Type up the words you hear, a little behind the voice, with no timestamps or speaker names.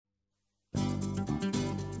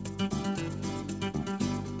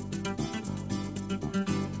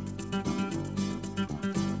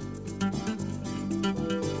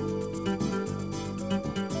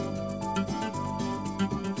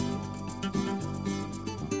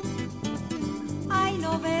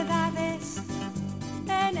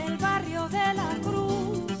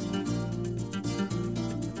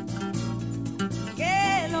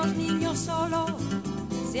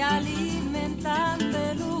te alimentan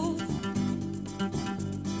de luz.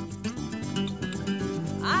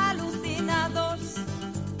 Alucinados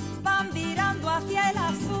van virando hacia el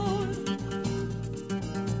azul.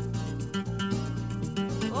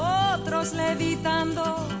 Otros levitando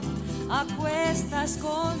a cuestas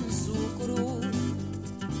con su cruz.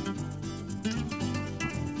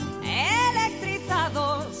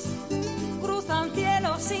 Electrizados cruzan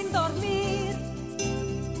cielos sin dormir.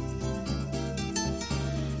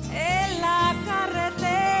 En la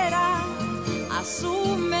carretera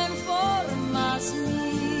asumen formas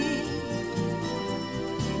mil.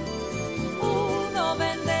 Uno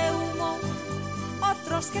vende humo,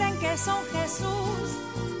 otros creen que son Jesús.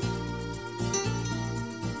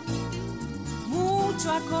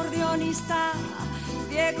 Mucho acordeonista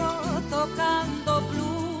ciego tocando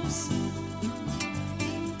blues.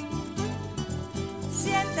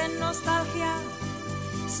 Sienten nostalgia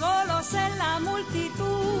solos en la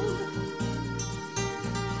multitud.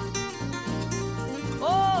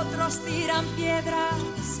 Otros tiran piedras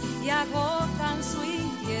y agotan su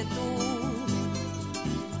inquietud.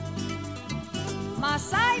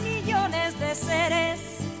 Mas hay millones de seres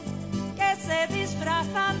que se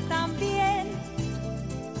disfrazan también,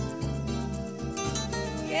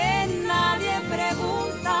 que nadie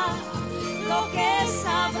pregunta lo que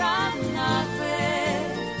sabrán hacer.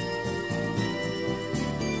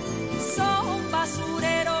 Son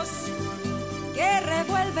basureros que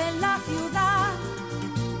revuelven la ciudad.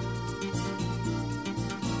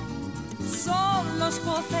 Son los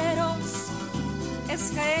poceros,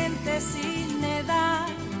 es gente sin edad.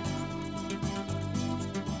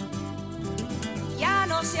 Ya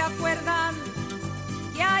no se acuerdan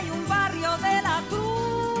que hay un barrio de la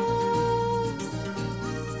Cruz,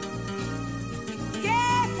 que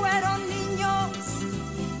fueron niños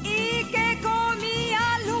y que comía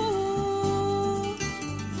luz.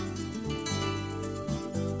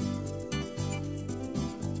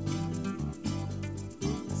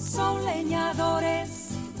 Son leñadores,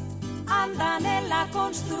 andan en la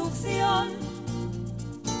construcción.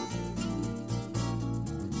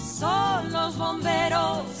 Son los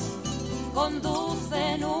bomberos,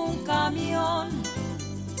 conducen un camión.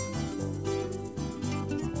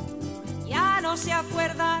 Ya no se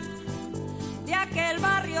acuerdan de aquel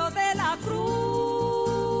barrio de la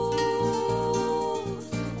Cruz,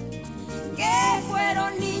 que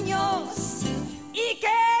fueron niños y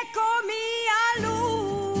que comía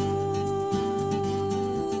luz.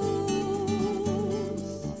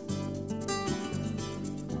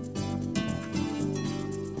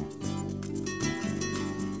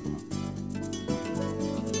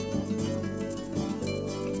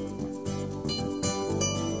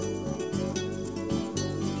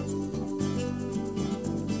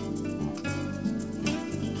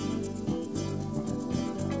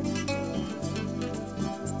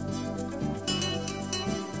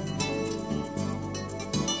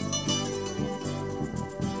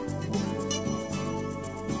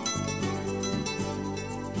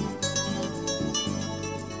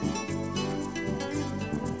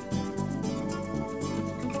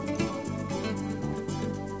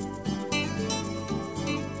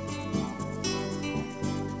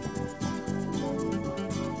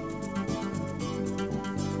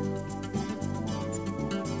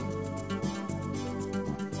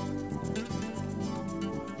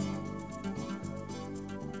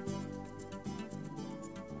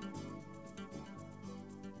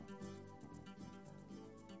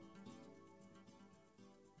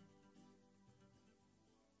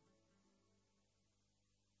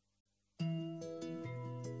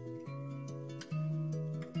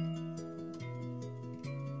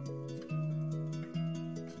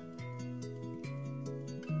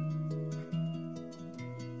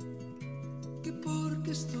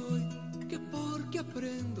 Porque estoy, que porque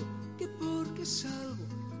aprendo, que porque salgo,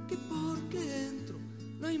 que porque entro.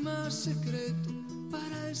 No hay más secreto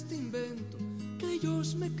para este invento, que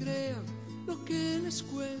ellos me crean lo que les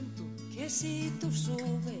cuento. Que si tú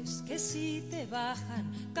subes, que si te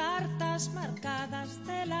bajan, cartas marcadas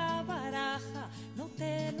de la baraja. No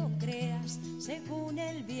te lo creas, según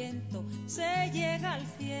el viento se llega al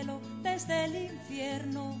cielo desde el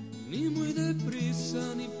infierno. Ni muy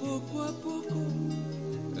deprisa ni poco a poco,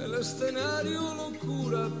 el escenario lo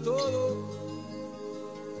cura todo.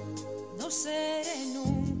 No seré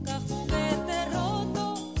nunca juguete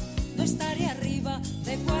roto, no estaré arriba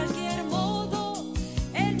de cualquier modo.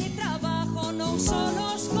 En mi trabajo no uso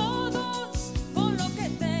los codos, con lo que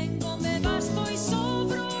tengo me basto y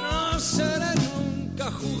sobro. No seré nunca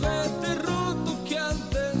juguete roto, que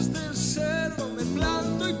antes de serlo me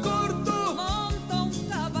planto y corto. Monto un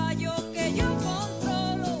caballo que yo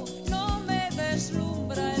controlo,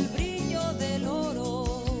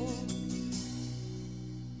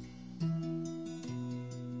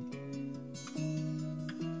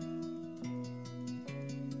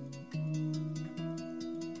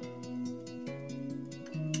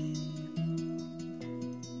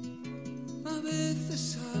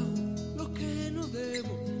 veces hago lo que no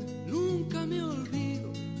debo, nunca me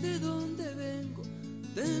olvido de dónde vengo.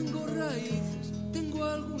 Tengo raíces, tengo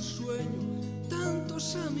algún sueño,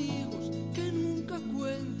 tantos amigos que nunca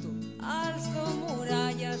cuento. Alzo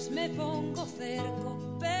murallas, me pongo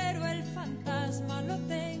cerco, pero el fantasma lo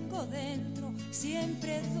tengo dentro,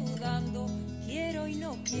 siempre dudando, quiero y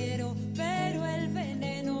no quiero, pero el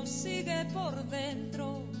veneno sigue por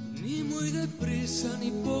dentro. Ni muy deprisa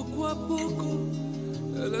ni poco a poco,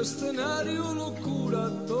 el escenario lo cura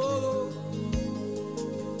todo.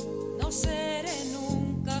 No seré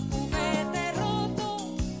nunca juguete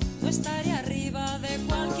roto, no estaré arriba de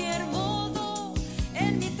cualquier modo.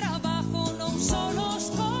 En mi trabajo no uso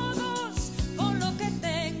los codos, con lo que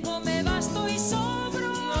tengo me basto y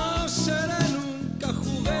sobro. No seré nunca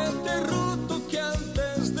juguete roto, que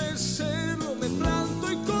antes de serlo me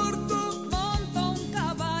planto y corto. Monto un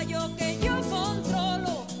caballo que yo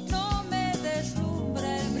controlo, no me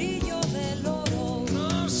deslumbra el brillo del oro.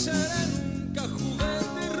 No seré nunca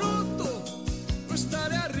juguete roto, no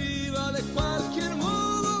estaré arriba de cualquier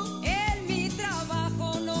modo. En mi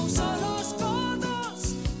trabajo no uso los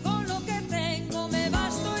codos, con lo que tengo me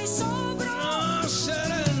basto y sobro. No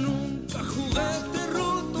seré nunca juguete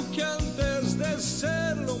roto, que antes de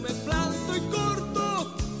serlo me planto y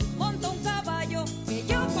corto. Monto un caballo que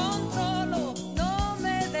yo controlo, no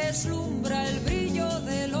me deslumbra el brillo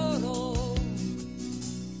del oro.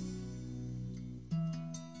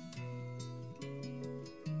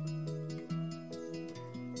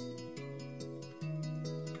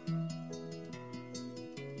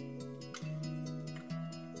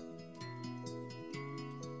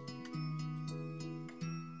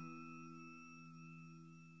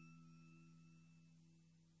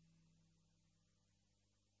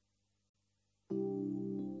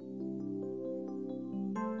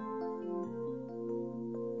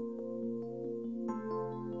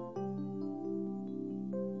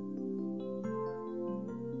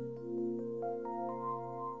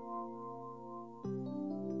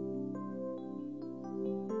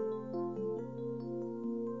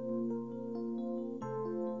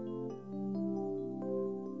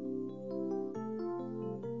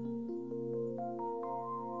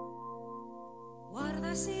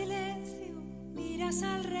 Guarda silencio, miras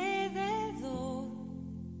alrededor.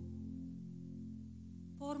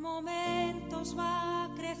 Por momentos va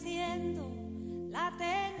creciendo la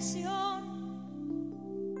tensión.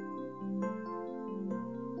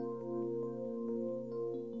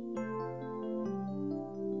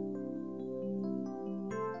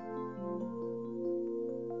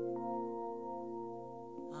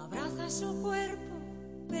 Abraza su cuerpo,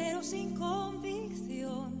 pero sin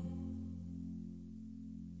convicción.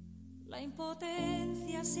 La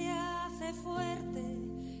impotencia se hace fuerte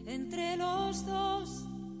entre los dos.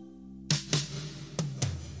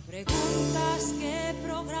 Preguntas qué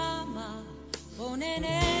programa ponen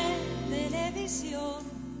en televisión.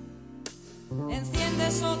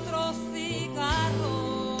 Enciendes otro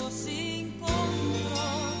cigarro sin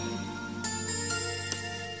control.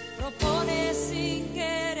 Propones sin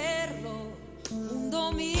quererlo un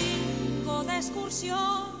domingo de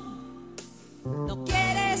excursión. No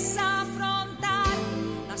quieres afrontar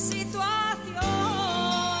la situación.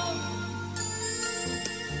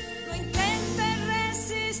 No intentes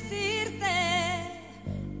resistirte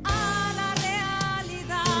a la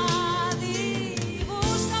realidad y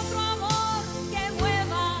busca otro amor que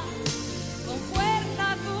mueva con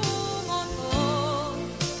fuerza tu motor.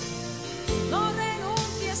 No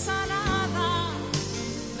renuncies a nada,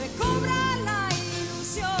 recobra la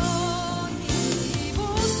ilusión y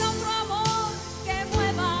busca otro amor que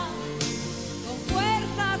mueva con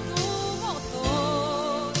fuerza tu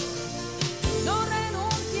motor. No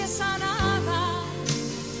renuncies a nada,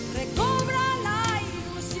 recobra la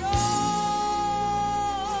ilusión.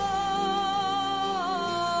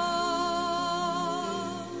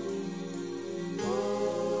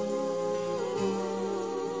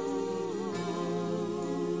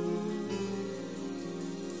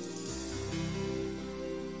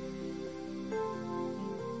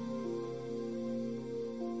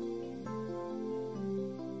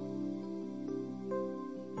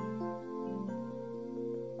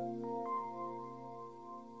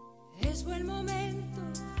 Es buen momento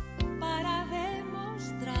para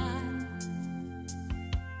demostrar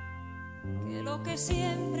que lo que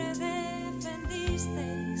siempre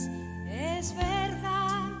defendisteis es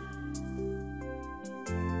verdad.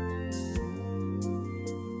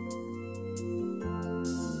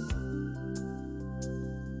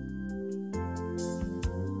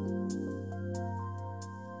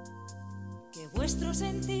 Que vuestro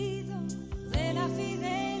sentido de la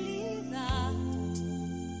fidelidad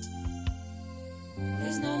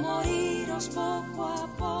vivimos poco a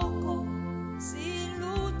poco sin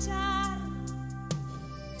luchar.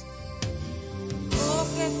 Lo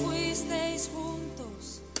que fuisteis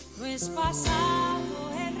juntos no es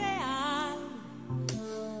pasado, es real.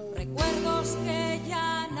 Recuerdos que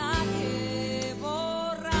ya nadie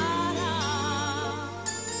borrará.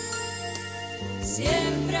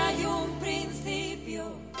 Siempre hay un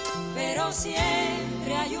principio, pero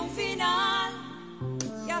siempre hay un final.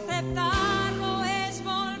 Y aceptarlo es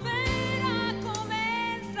volver a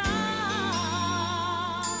comenzar.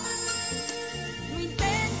 No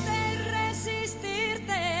intentes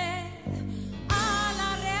resistirte a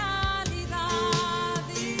la realidad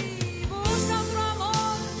y busca otro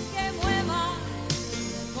amor que mueva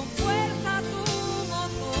con fuerza tu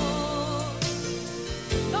motor.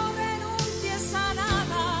 No renuncies a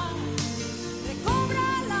nada, recobra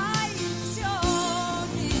la ilusión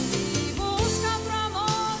y busca otro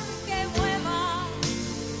amor que mueva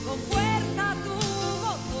con fuerza tu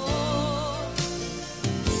motor.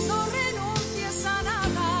 No renuncies a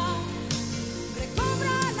nada,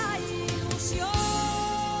 recobra la ilusión.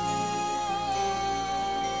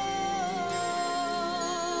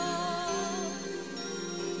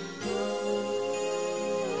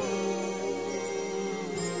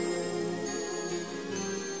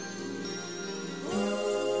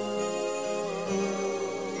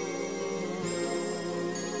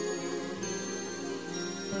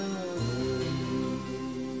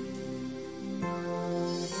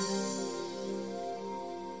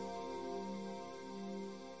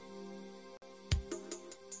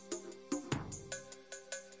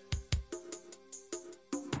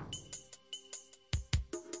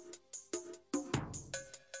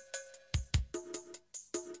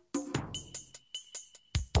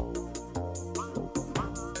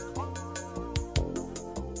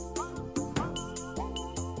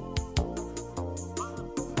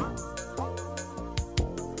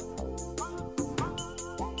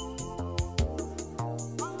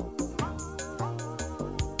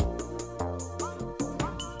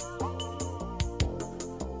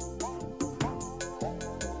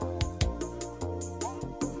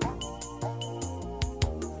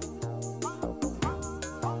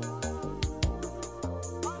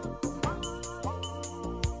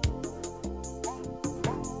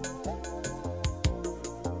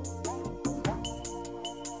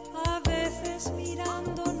 A veces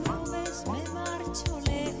mirando nubes me marcho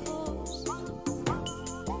lejos.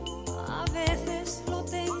 A veces lo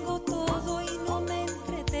tengo todo y no me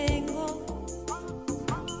entretengo.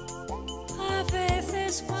 A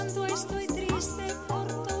veces cuando estoy triste por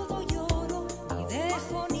todo lloro. Ni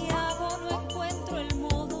dejo ni hago, no encuentro el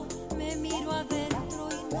modo. Me miro adentro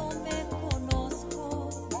y no me conozco.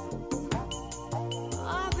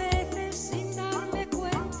 A veces sin darme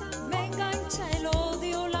cuenta me engancha el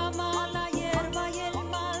odio, la mala hierba y el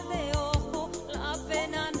mal de ojo, la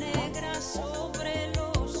pena negra sobre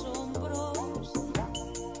los hombros.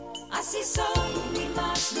 Así soy, ni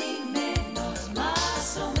más ni menos,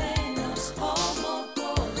 más o menos como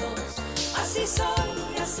todos. Así soy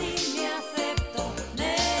y así me acepto,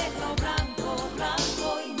 negro, blanco, blanco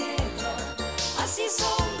y negro. Así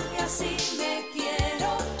soy y así me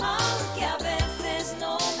quiero, aunque a veces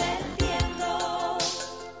no me entiendo.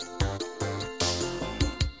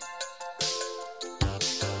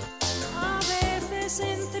 A veces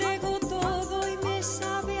entrego todo y me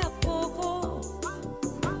sabe a poco.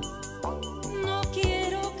 No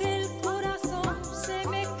quiero que el corazón se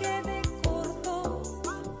me quede corto.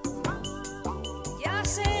 Ya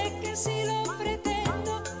sé que si lo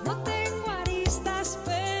pretendo no tengo aristas,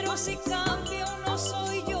 pero si cambio no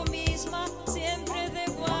soy yo misma, siempre de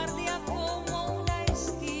guardia como una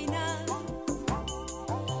esquina.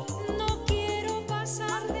 No quiero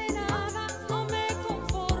pasar de nada, no me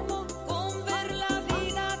conformo con ver la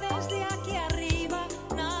vida desde aquí arriba.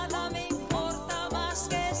 Nada me importa más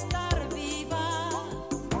que estar viva.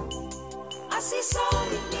 Así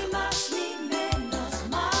soy, ni más ni menos,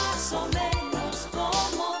 más o menos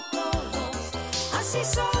como todos. Así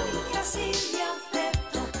soy y así me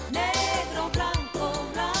acepto, negro, blanco,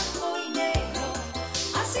 blanco y negro.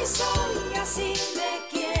 Así soy y así me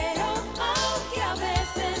quiero, aunque a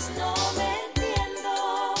veces no me entiendo.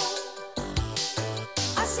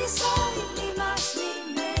 Así soy, ni más ni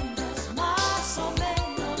menos, más o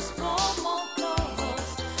menos como todos.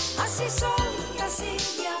 Así soy y así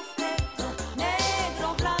me acepto, negro,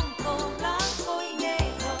 blanco, blanco y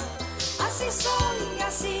negro. Así soy y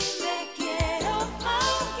así me quiero,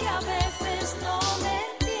 aunque a veces no me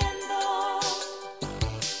entiendo.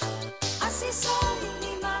 Así soy,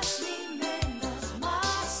 ni más ni menos,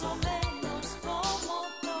 más o menos como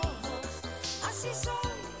todos. Así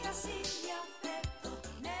soy y así me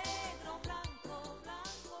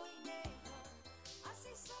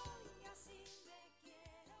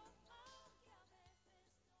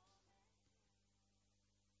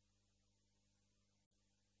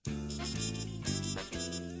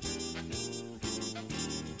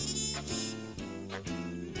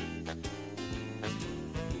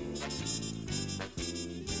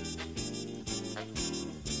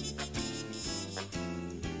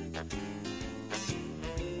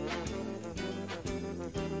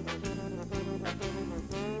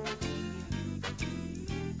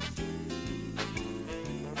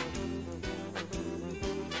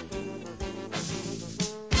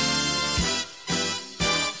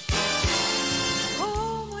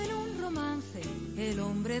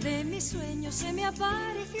mis sueños se me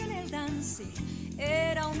apareció en el dance.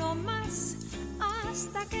 Era uno más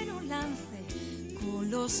hasta que en un lance con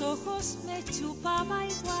los ojos me chupaba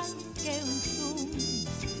igual que un zoom.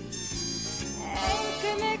 El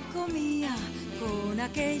que me comía con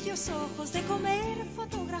aquellos ojos de comer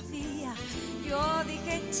fotografía. Yo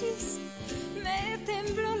dije chis, me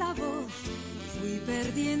tembló la voz, fui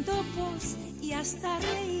perdiendo voz y hasta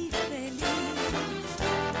reí feliz.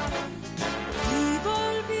 Y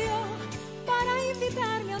volvió para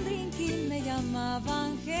invitarme a un drink y me llamaba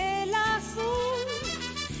Ángel Azul.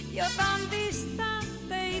 Yo tan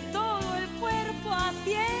distante y todo el cuerpo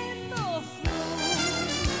haciendo zoom.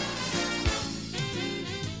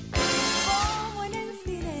 Como en el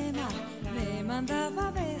cinema me mandaba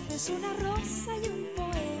a veces una rosa y un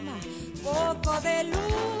poema. Poco de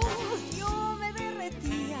luz, yo me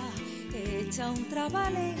derretía, hecha un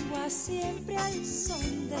trabalengua siempre al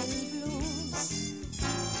son del blues.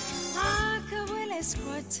 Acabó el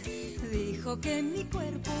scotch, dijo que mi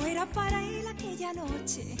cuerpo era para él aquella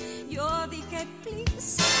noche. Yo dije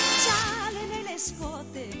please, chale en el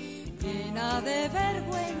escote, llena de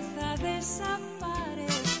vergüenza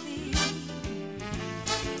desaparecí.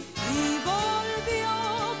 Y volvió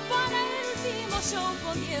para el último show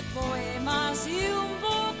con 10 poemas y un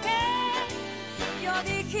buque. Yo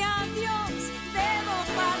dije adiós, debo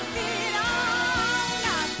partir a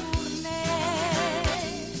una tournée.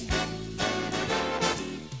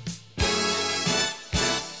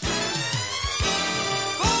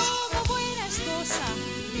 Como buena esposa,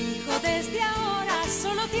 dijo desde ahora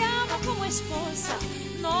solo te amo como esposa,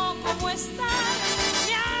 no como estar.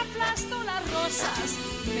 Me aplastó las rosas,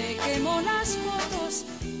 me quemó las fotos,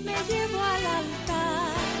 me llevó al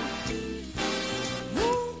altar.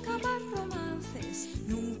 Nunca más romances,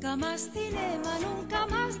 nunca más cinema, nunca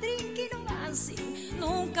más drinking o dancing,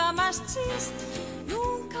 nunca más chiste,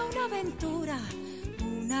 nunca una aventura,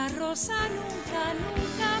 una rosa nunca,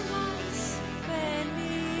 nunca más feliz.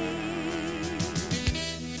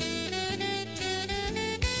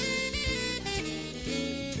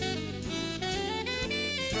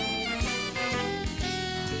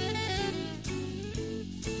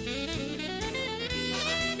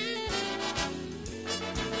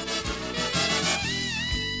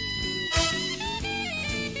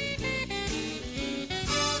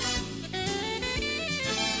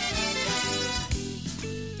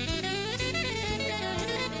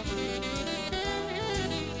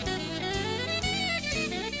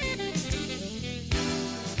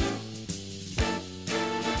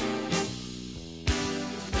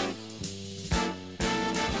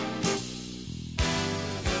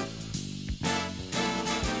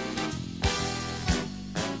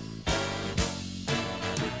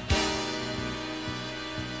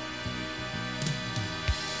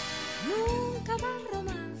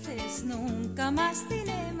 Nunca más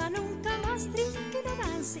cinema, nunca más drinking o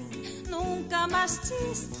dancing, nunca más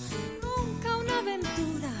chiste, nunca una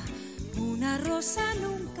aventura, una rosa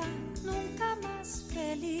nunca, nunca más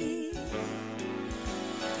feliz.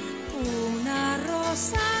 Una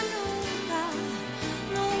rosa